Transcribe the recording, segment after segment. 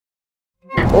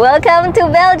Welcome to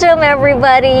Belgium,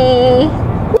 everybody!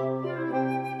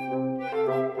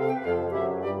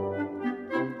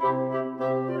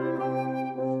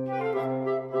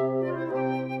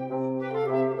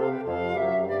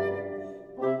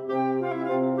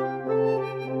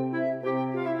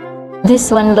 This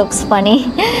one looks funny.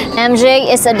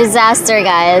 MJ is a disaster,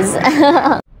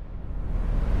 guys.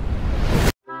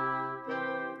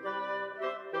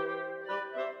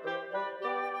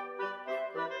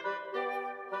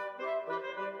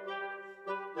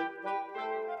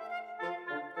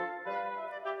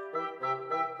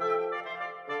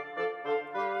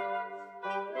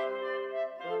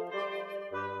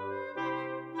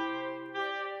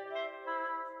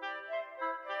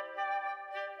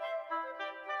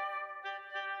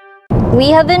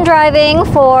 We have been driving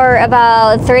for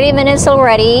about 30 minutes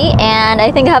already, and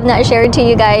I think I have not shared to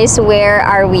you guys where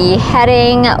are we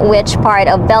heading, which part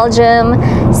of Belgium.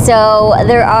 So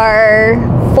there are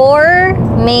 4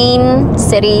 main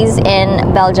cities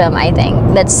in Belgium, I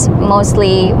think, that's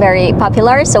mostly very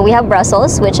popular. So we have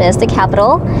Brussels, which is the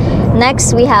capital.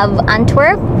 Next we have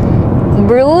Antwerp,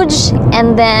 Bruges,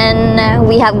 and then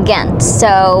we have Ghent.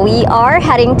 So we are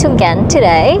heading to Ghent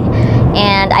today,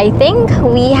 and I think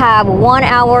we have 1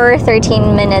 hour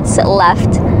 13 minutes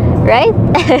left, right?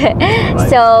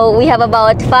 So we have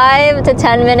about 5 to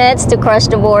 10 minutes to cross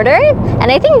the border, and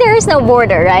I think there is no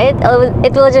border, right?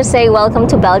 It will just say welcome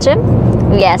to Belgium.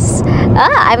 Yes,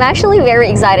 I'm actually very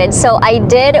excited. So I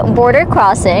did border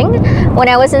crossing when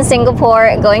I was in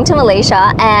Singapore going to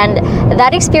Malaysia, and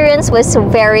that experience was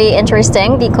very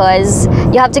interesting because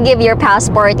you have to give your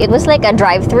passport. It was like a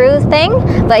drive-through thing,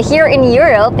 but here in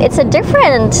Europe it's a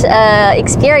different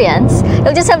experience.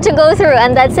 You'll just have to go through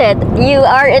and that's it. You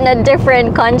are in a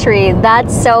different country.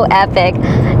 That's so epic.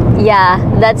 Yeah,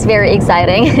 that's very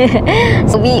exciting.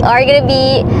 So we are gonna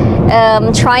be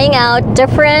trying out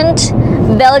different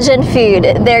Belgian food.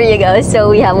 There you go. So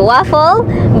we have waffle,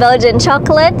 Belgian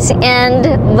chocolate, and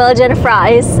Belgian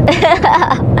fries.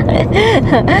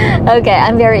 Okay,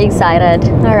 I'm very excited.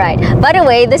 All right. By the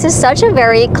way, this is such a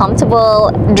very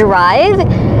comfortable drive.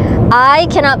 I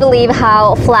cannot believe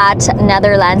how flat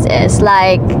Netherlands is.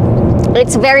 Like,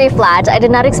 it's very flat. I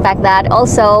did not expect that.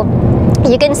 Also,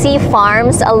 you can see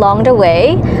farms along the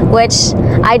way, which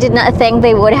I did not think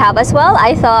they would have as well.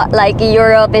 I thought like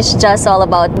Europe is just all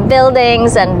about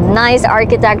buildings and nice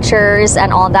architectures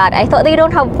and all that. I thought they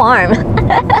don't have farm.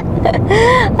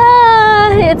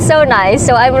 It's so nice.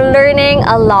 So I'm learning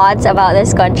a lot about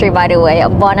this country, by the way.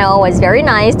 Bono was very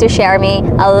nice to share me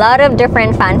a lot of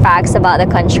different fun facts about the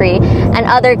country and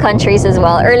other countries as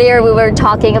well. Earlier we were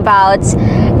talking about,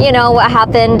 you know, what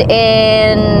happened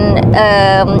in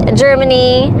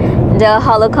Germany, the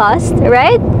Holocaust,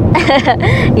 right?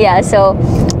 Yeah, so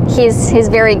he's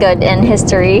very good in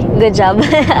history. Good job.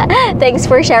 Thanks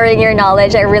for sharing your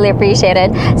knowledge. I really appreciate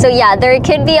it. So yeah, there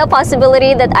could be a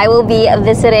possibility that I will be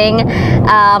visiting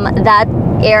that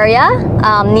area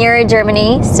near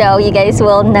Germany, so you guys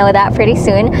will know that pretty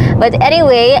soon. But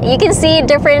anyway, you can see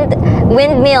different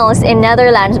windmills in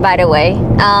Netherlands, by the way.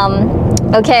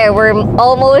 Okay, we're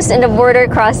almost in the border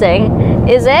crossing.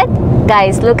 Is it?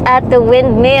 Guys, look at the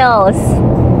windmills.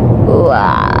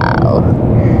 Wow.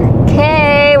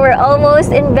 Okay, we're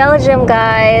almost in Belgium,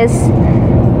 guys.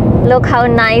 Look how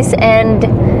nice and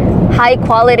high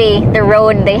quality the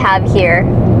road they have here.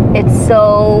 It's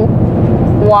so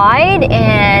wide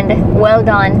and well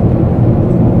done.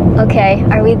 Okay,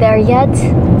 are we there yet?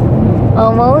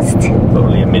 Almost?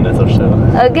 Probably a minute or so.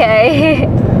 Okay.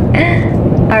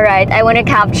 All right, I want to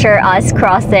capture us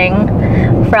crossing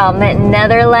from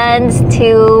Netherlands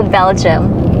to Belgium.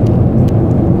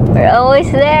 We're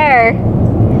almost there.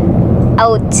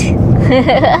 Out.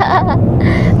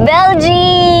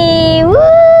 Belgium!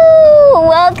 Woo!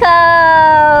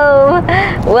 Welcome!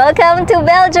 Welcome to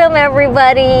Belgium,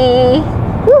 everybody!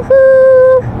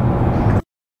 Woohoo!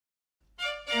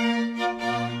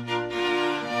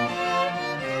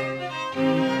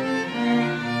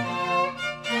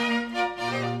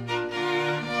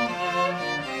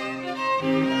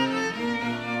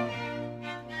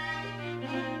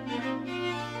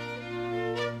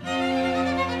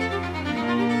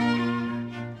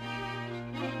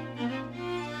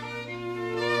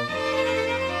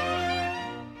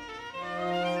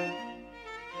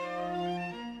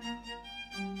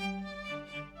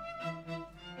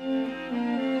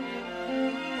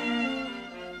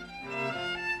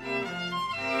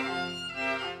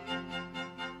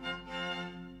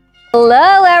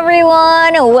 Hello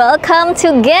everyone, welcome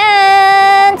to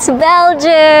Ghent,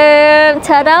 Belgium.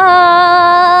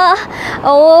 Ta-da!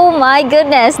 Oh my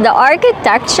goodness, the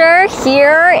architecture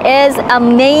here is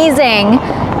amazing.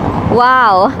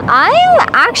 Wow, I'm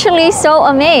actually so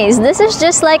amazed. This is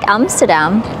just like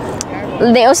Amsterdam.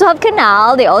 They also have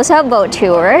canal, they also have boat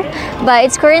tour, but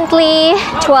it's currently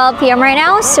 12 p.m. right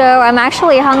now, so I'm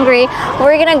actually hungry.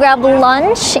 We're gonna grab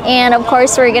lunch, and of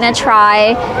course we're gonna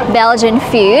try Belgian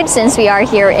food since we are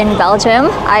here in Belgium.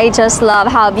 I just love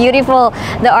how beautiful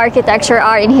the architecture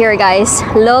are in here, guys.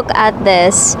 Look at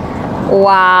this.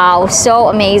 Wow, so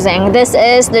amazing. This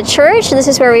is the church. This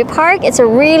is where we park. It's a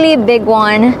really big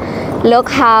one. Look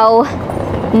how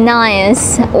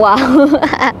nice. Wow.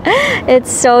 It's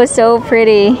so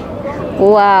pretty.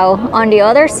 Wow. On the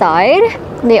other side,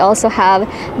 they also have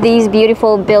these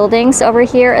beautiful buildings over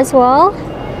here as well.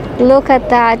 Look at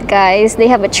that, guys. They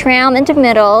have a tram in the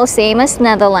middle, same as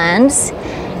Netherlands.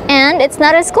 And it's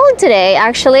not as cold today,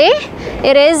 actually.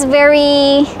 It is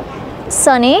very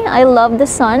sunny. I love the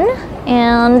sun.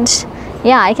 And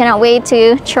yeah, I cannot wait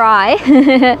to try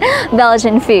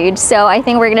Belgian food. So I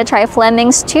think we're gonna try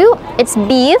Fleming's too. It's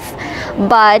beef,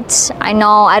 but I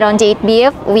know I don't eat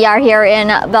beef. We are here in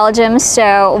Belgium,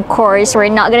 so of course we're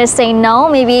not gonna say no.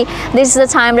 Maybe this is the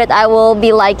time that I will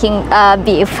be liking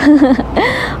beef.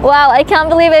 Wow, I can't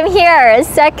believe I'm here.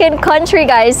 Second country,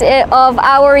 guys, of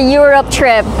our Europe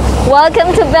trip.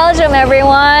 Welcome to Belgium,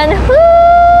 everyone.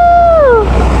 Woo!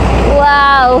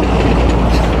 Wow,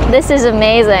 this is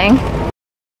amazing.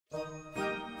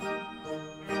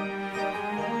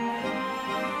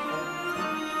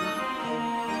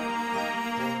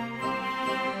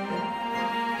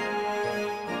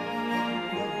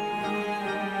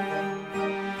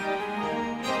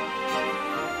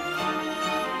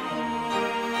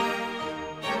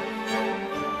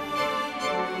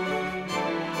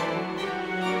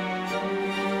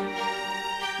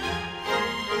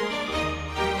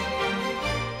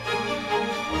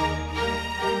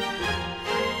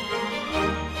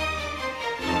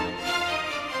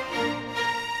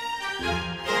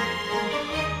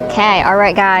 Okay, all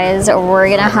right guys, we're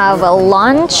gonna have a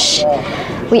lunch.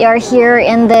 We are here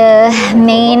in the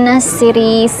main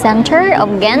city center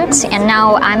of Ghent, and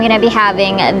now I'm gonna be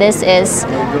having, this is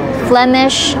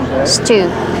Flemish stew.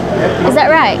 Is that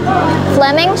right?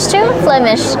 Fleming stew?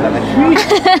 Flemish.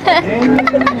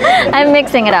 I'm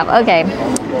mixing it up, okay.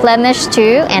 Flemish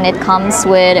stew, and it comes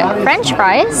with French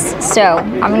fries. So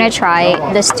I'm gonna try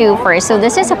the stew first. So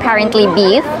this is apparently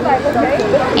beef,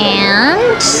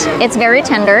 and it's very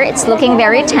tender. It's looking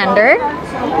very tender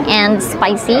and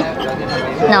spicy.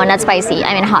 No, not spicy,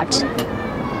 I mean hot.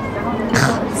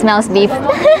 Smells beef.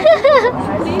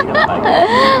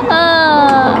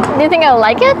 Do you think I'll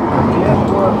like it?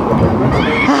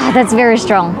 That's very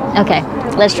strong. Okay,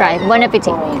 let's try. Bon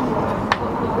appetit.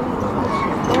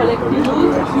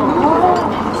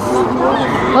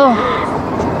 Oh.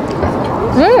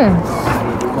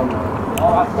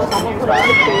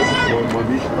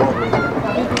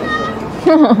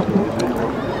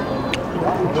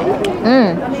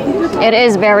 It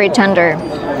is very tender.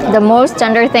 The most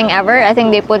tender thing ever. I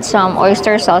think they put some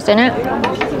oyster sauce in it.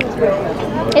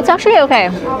 It's actually okay.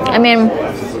 I mean,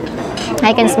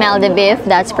 I can smell the beef,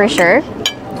 that's for sure.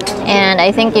 And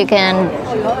I think you can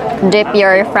dip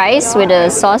your fries with the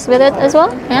sauce with it as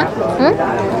well. Yeah.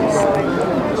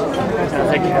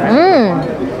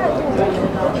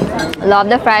 Love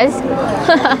the fries.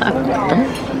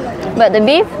 But the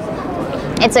beef,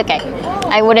 it's okay.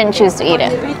 I wouldn't choose to eat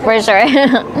it, for sure.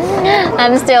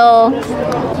 I'm still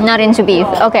not into beef.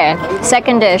 Okay,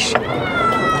 second dish.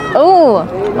 Oh,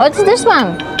 what's this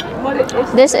one?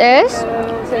 This is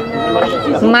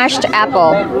mashed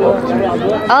apple.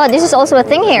 Oh, this is also a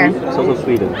thing here. It's also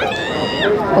Sweden.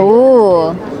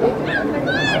 Oh,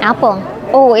 apple.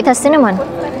 Oh, it has cinnamon.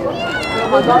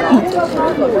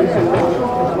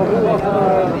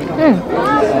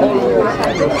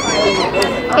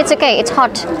 It's okay, it's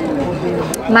hot.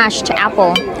 Mashed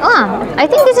apple. I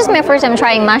think this is my first time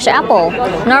trying mashed apple.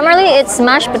 Normally it's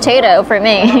mashed potato for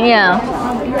me. Yeah,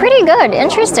 pretty good,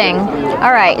 interesting.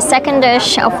 All right, second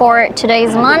dish for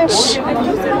today's lunch.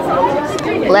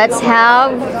 Let's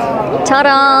have,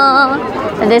 ta-da!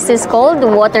 This is called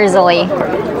waterzooi.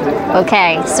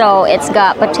 Okay, so it's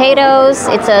got potatoes,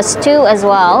 it's a stew as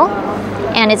well,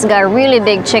 and it's got really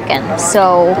big chicken.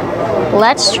 So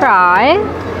let's try.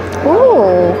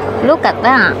 Ooh, look at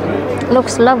that.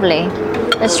 Looks lovely.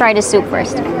 Let's try the soup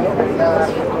first.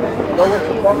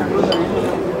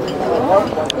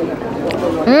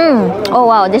 Oh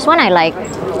wow, this one I like.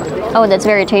 Oh, that's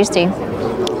very tasty.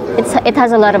 It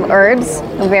has a lot of herbs.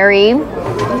 Very.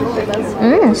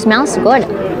 Smells good.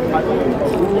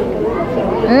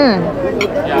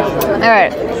 All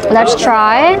right. Let's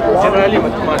try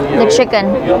the chicken.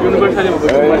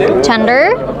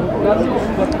 Tender.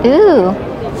 Ooh,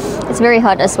 it's very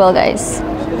hot as well, guys.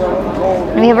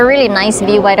 And we have a really nice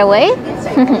view, by the way.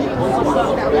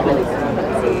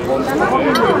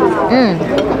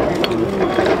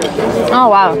 Oh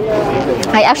wow,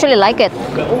 I actually like it.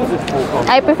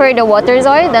 I prefer the water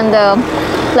soy than the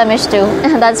Flemish too.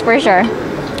 That's for sure.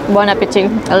 Bon appetit.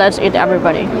 Let's eat,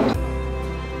 everybody.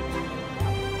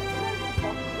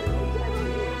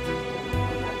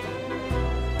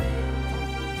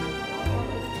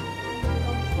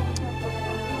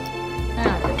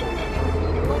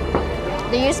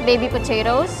 They use baby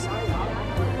potatoes.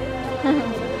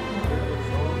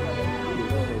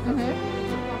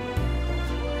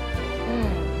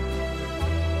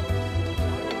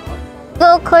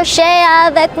 Go crochet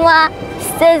avec moi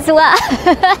ce soir.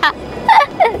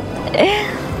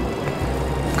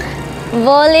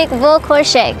 Vos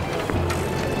crochet.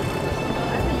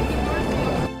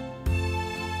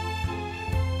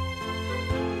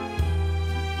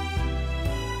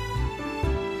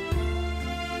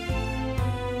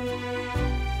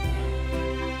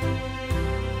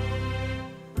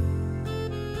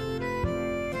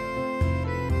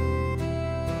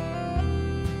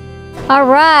 All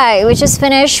right, we just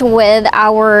finished with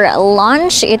our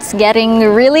lunch. It's getting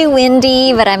really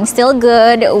windy, but I'm still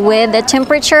good with the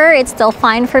temperature. It's still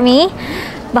fine for me.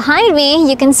 Behind me,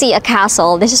 you can see a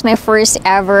castle. This is my first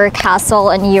ever castle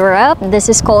in Europe. This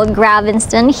is called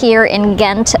Gravenston here in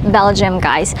Ghent, Belgium,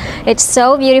 guys. It's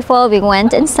so beautiful. We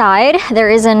went inside. There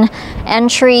is an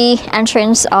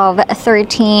entrance of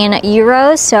 13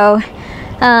 euros. So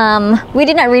we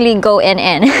did not really go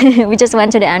in. We just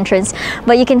went to the entrance,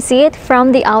 but you can see it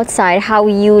from the outside how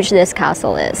huge this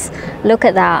castle is. Look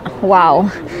at that. Wow,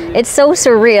 it's so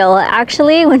surreal.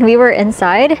 Actually, when we were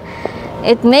inside,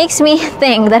 it makes me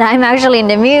think that I'm actually in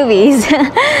the movies.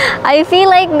 I feel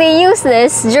like they use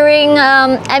this during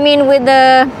I mean, with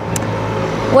the,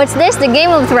 what's this, the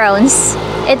Game of Thrones.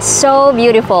 It's so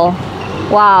beautiful.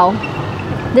 Wow,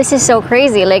 this is so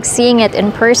crazy, like seeing it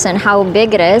in person, how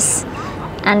big it is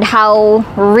and how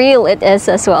real it is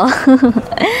as well.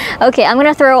 Okay, I'm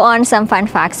gonna throw on some fun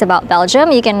facts about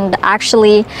Belgium. You can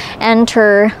actually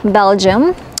enter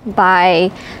Belgium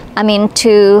by,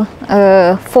 to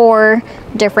 4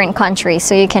 different countries.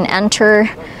 So you can enter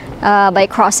by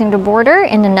crossing the border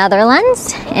in the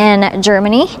Netherlands, in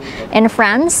Germany, in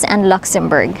France, and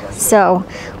Luxembourg. So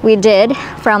we did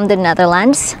from the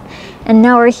Netherlands, and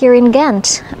now we're here in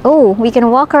Ghent. Oh, we can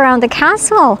walk around the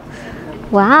castle.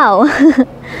 Wow,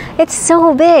 it's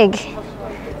so big.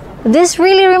 This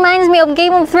really reminds me of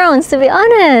Game of Thrones, to be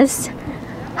honest.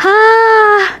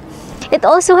 Ah, it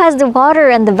also has the water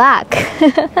in the back.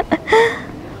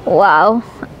 Wow,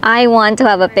 I want to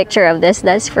have a picture of this,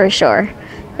 that's for sure.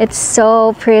 It's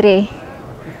so pretty.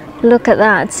 Look at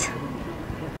that.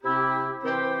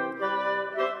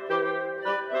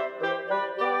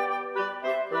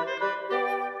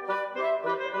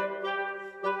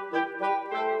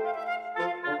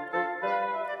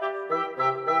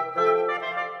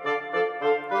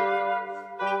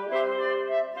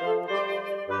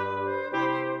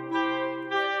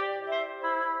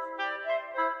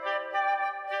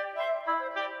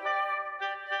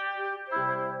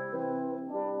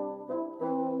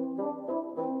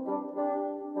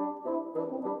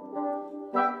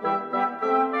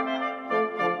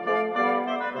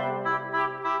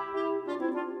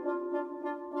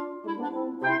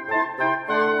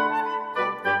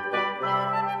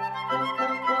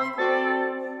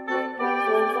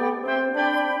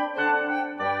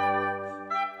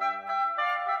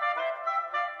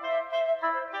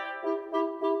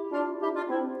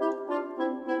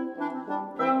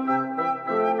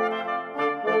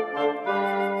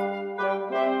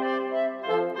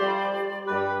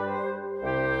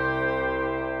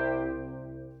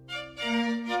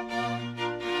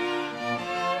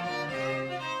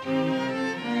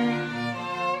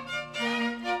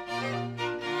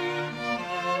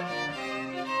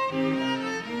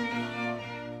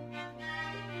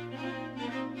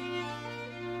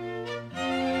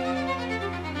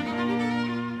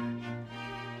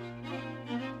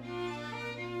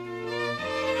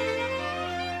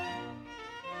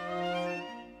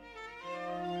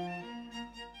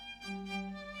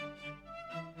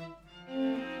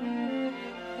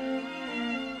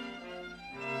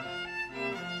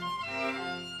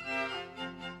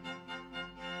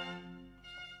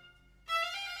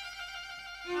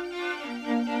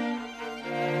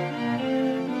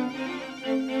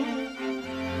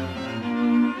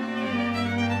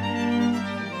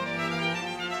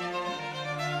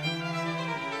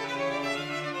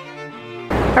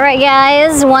 Alright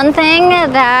guys, one thing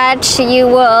that you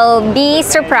will be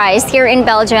surprised here in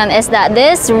Belgium is that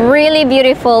this really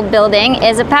beautiful building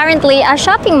is apparently a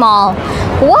shopping mall.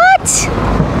 What?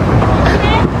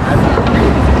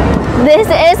 This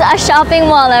is a shopping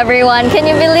mall, everyone. Can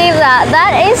you believe that?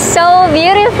 That is so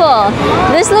beautiful.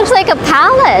 This looks like a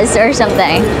palace or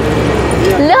something.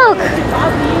 Look.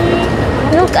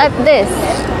 Look at this.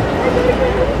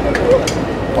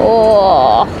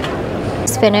 Oh.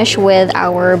 Let's finish with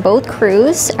our boat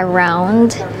cruise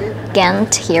around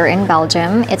Ghent here in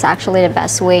Belgium. It's actually the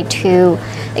best way to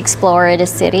explore the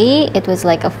city. It was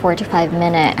like a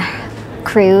 45-minute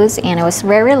cruise and it was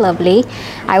very lovely.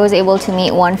 I was able to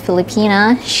meet one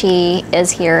Filipina. She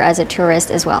is here as a tourist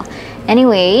as well.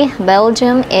 Anyway,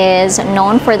 Belgium is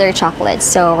known for their chocolates,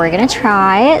 so we're gonna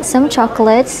try some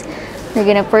chocolates. We're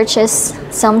gonna purchase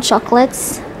some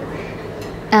chocolates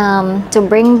to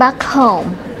bring back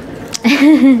home.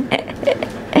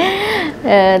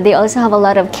 They also have a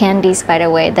lot of candies, by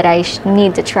the way, that I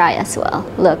need to try as well.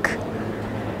 Look,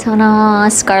 ta-da!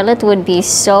 Scarlett would be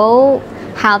so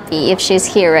happy if she's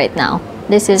here right now.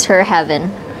 This is her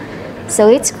heaven. So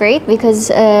it's great because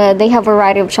they have a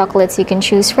variety of chocolates you can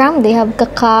choose from. They have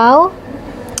cacao,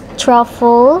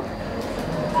 truffle,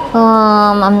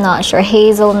 I'm not sure,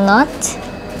 hazelnut,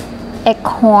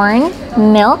 acorn,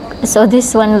 milk. So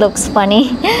this one looks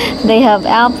funny. They have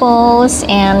apples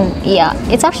and yeah,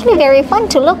 it's actually very fun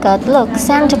to look at. Look,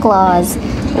 Santa Claus,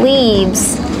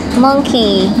 leaves,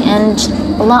 monkey, and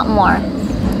a lot more.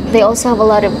 They also have a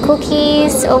lot of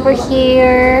cookies over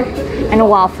here and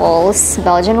waffles,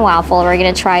 Belgian waffle. We're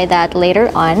gonna try that later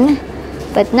on.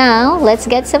 But now, let's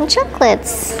get some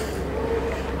chocolates.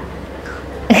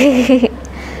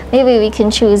 Maybe we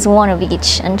can choose one of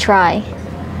each and try.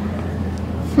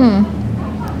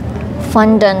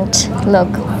 Fondant,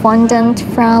 look, fondant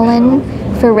Fralen,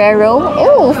 Ferrero.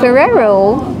 Oh,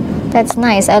 Ferrero. That's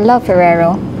nice, I love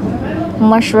Ferrero.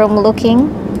 Mushroom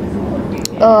looking.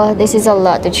 Oh, this is a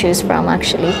lot to choose from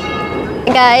actually.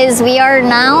 Guys, we are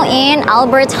now in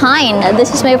Albert Heijn.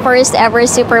 This is my first ever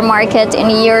supermarket in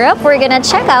Europe. We're gonna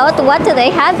check out what do they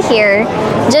have here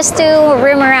just to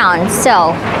roam around.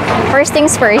 So, first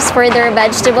things first, for their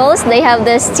vegetables, they have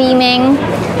the steaming.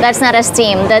 That's not a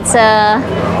steam. That's a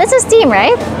steam,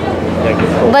 right?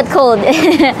 But cold.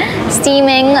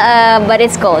 Steaming, but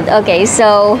it's cold. Okay,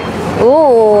 so,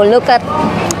 ooh, look at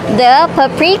the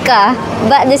paprika,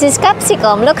 but this is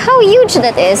capsicum. Look how huge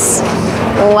that is.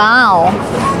 Wow.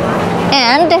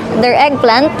 And their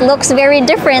eggplant looks very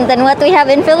different than what we have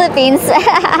in Philippines.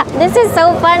 This is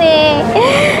so funny.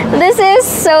 This is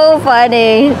so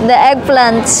funny. The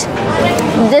eggplant.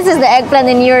 This is the eggplant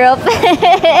in Europe.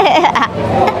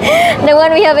 The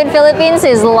one we have in Philippines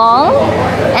is long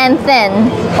and thin,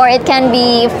 or it can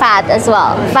be fat as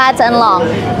well, fat and long.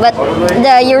 But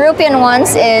the European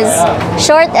ones is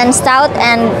short and stout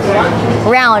and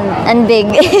round and big.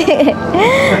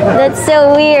 That's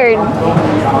so weird.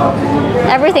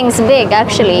 Everything's big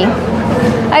actually.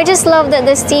 I just love that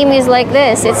the steam is like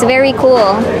this. It's very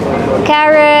cool.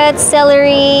 Carrots,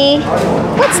 celery.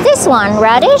 What's this one?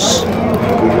 Radish?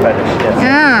 Radish,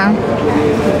 yes.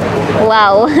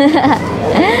 Wow.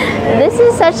 This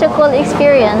is such a cool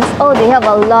experience. Oh, they have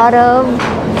a lot of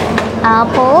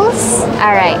apples.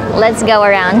 Alright, let's go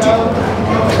around.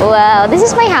 Wow, this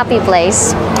is my happy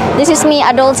place. This is me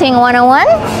adulting 101.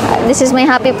 This is my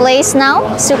happy place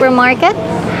now, supermarket.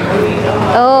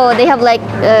 Oh, they have like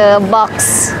a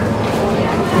box.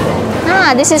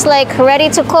 This is like ready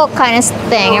to cook kind of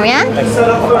thing, yeah?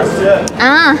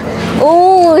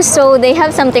 Oh, so they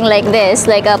have something like this,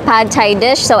 like a pad thai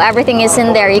dish, so everything is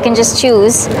in there. You can just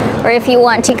choose. Or if you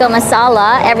want tikka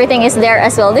masala, everything is there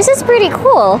as well. This is pretty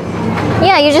cool.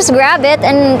 Yeah, you just grab it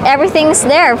and everything's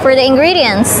there for the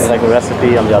ingredients. There's like a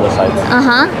recipe on the other side.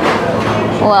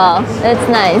 Wow, that's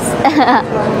nice.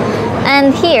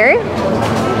 And here,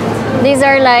 these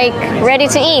are like ready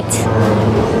to eat.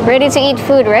 Ready to eat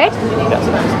food, right? Yes.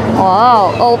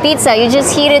 Wow. Oh, pizza. You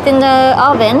just heat it in the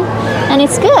oven and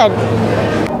it's good.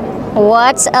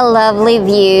 What a lovely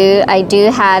view I do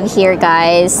have here,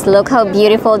 guys. Look how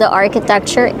beautiful the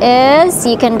architecture is.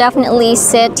 You can definitely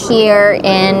sit here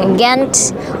in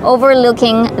Ghent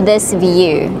overlooking this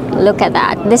view. Look at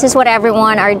that. This is what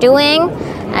everyone are doing.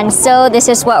 And so this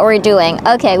is what we're doing.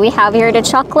 Okay, we have here the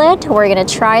chocolate. We're gonna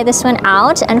try this one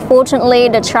out. Unfortunately,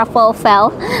 the truffle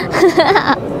fell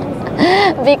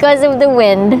because of the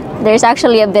wind. There's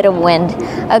actually a bit of wind.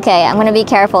 Okay, I'm gonna be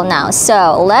careful now.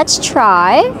 So let's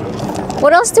try.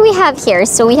 What else do we have here?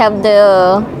 So we have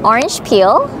the orange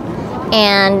peel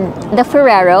and the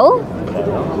Ferrero.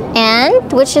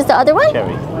 And which is the other one?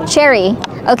 Cherry. Cherry.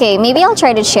 Okay, maybe I'll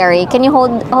try the cherry. Can you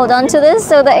hold on to this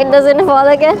so that it doesn't fall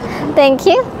again? Thank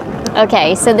you.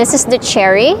 Okay, so this is the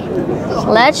cherry.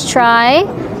 Let's try.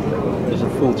 There's a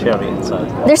full cherry inside.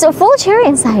 There's a full cherry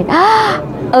inside.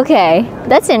 Okay,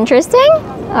 that's interesting.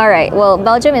 All right, well,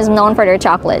 Belgium is known for their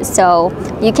chocolate, so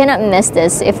you cannot miss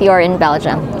this if you're in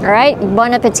Belgium. All right,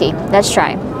 bon appetit. Let's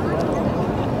try. I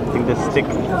think the stick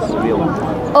is real.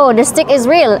 Oh, the stick is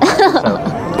real.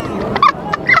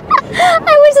 So,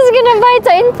 I was just gonna bite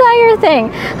the entire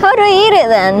thing. How do I eat it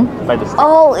then? by the stick.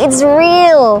 Oh, it's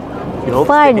real. You hold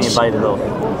the stick fudge. and you bite it off.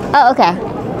 Oh, okay.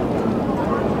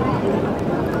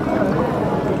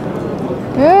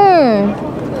 Mmm.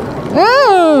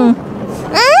 Mmm.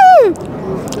 Mmm.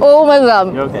 Oh my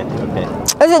god. You're okay, you're okay.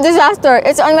 It's a disaster.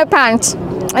 It's on my pants.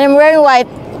 And I'm wearing white.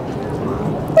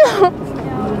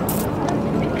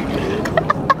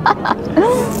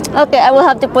 Okay, I will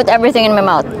have to put everything in my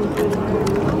mouth.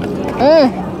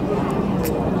 Mmm.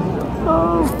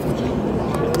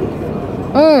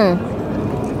 Mmm.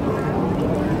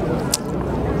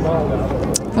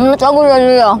 Not a good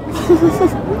idea.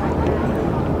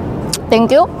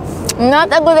 Thank you.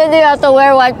 Not a good idea to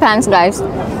wear white pants, guys.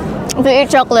 To eat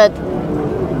chocolate.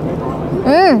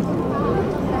 Mmm.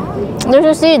 There's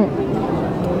a seed.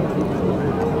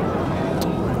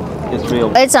 It's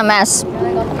real. It's a mess.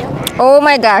 Oh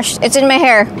my gosh, it's in my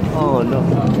hair. Oh no,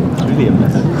 it's really a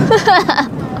mess.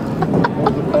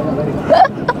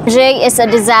 Jay is a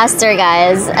disaster,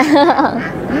 guys.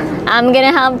 I'm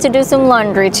gonna have to do some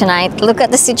laundry tonight. Look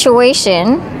at the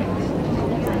situation.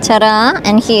 Ta-da,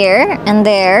 and here and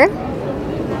there.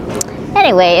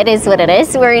 Anyway, it is what it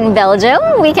is. We're in Belgium.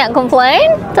 We can't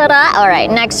complain. Ta-da. All right,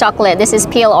 next chocolate. This is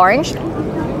peel orange.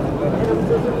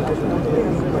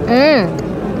 Mmm.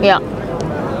 Yeah.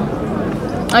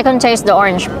 I can taste the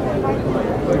orange.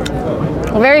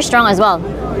 Very strong as well.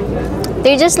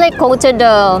 They just like coated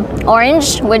the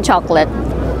orange with chocolate.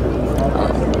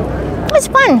 It's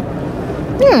fun.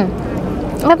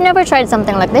 I've never tried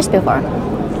something like this before.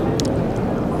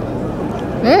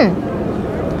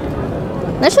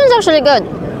 This one's actually good.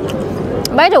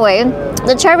 By the way,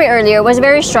 the cherry earlier was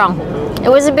very strong. It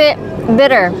was a bit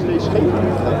bitter.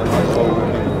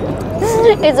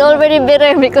 It's already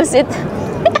bitter because it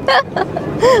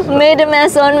made a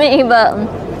mess on me, but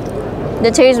the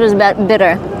taste was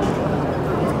bitter.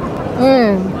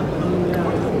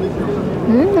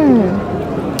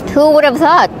 Who would have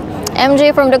thought?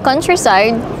 MJ from the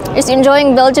countryside is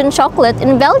enjoying Belgian chocolate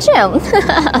in Belgium.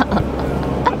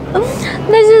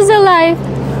 This is a life.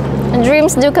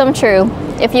 Dreams do come true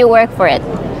if you work for it.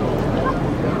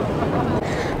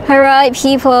 Alright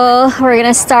people, we're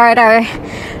gonna start our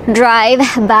drive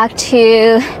back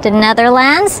to the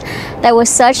Netherlands. That was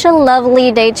such a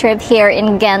lovely day trip here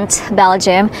in Ghent,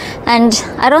 Belgium. And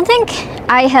I don't think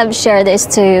I have shared this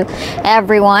to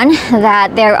everyone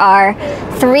that there are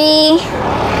three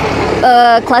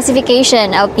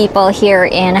classification of people here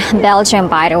in Belgium,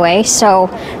 by the way. So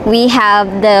we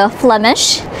have the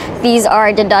Flemish. These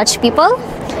are the Dutch people.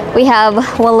 We have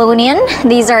Wallonian.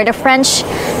 These are the French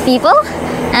people.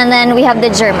 And then we have the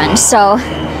German. So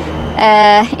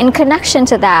in connection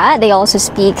to that, they also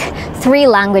speak three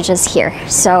languages here.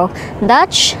 So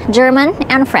Dutch, German,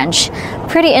 and French.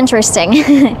 Pretty interesting.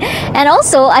 And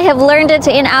also, I have learned it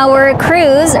in our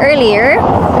cruise earlier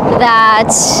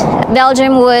that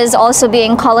Belgium was also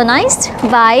being colonized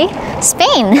by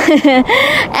Spain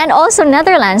and also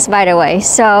Netherlands, by the way.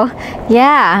 So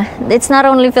yeah, it's not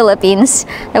only Philippines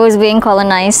that was being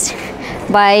colonized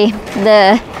by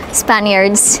the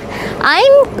Spaniards.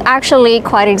 I'm actually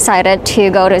quite excited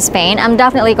to go to Spain. I'm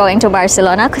definitely going to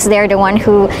Barcelona because they're the one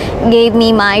who gave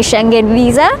me my Schengen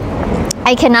visa.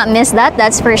 I cannot miss that,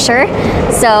 that's for sure.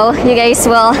 So you guys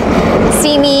will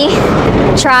see me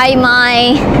try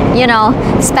my,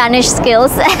 Spanish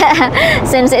skills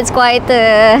since it's quite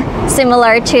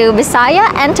similar to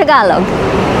Bisaya and Tagalog.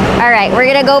 All right, we're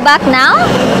gonna go back now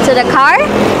to the car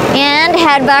and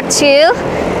head back to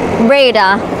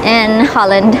Breda in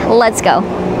Holland. Let's go.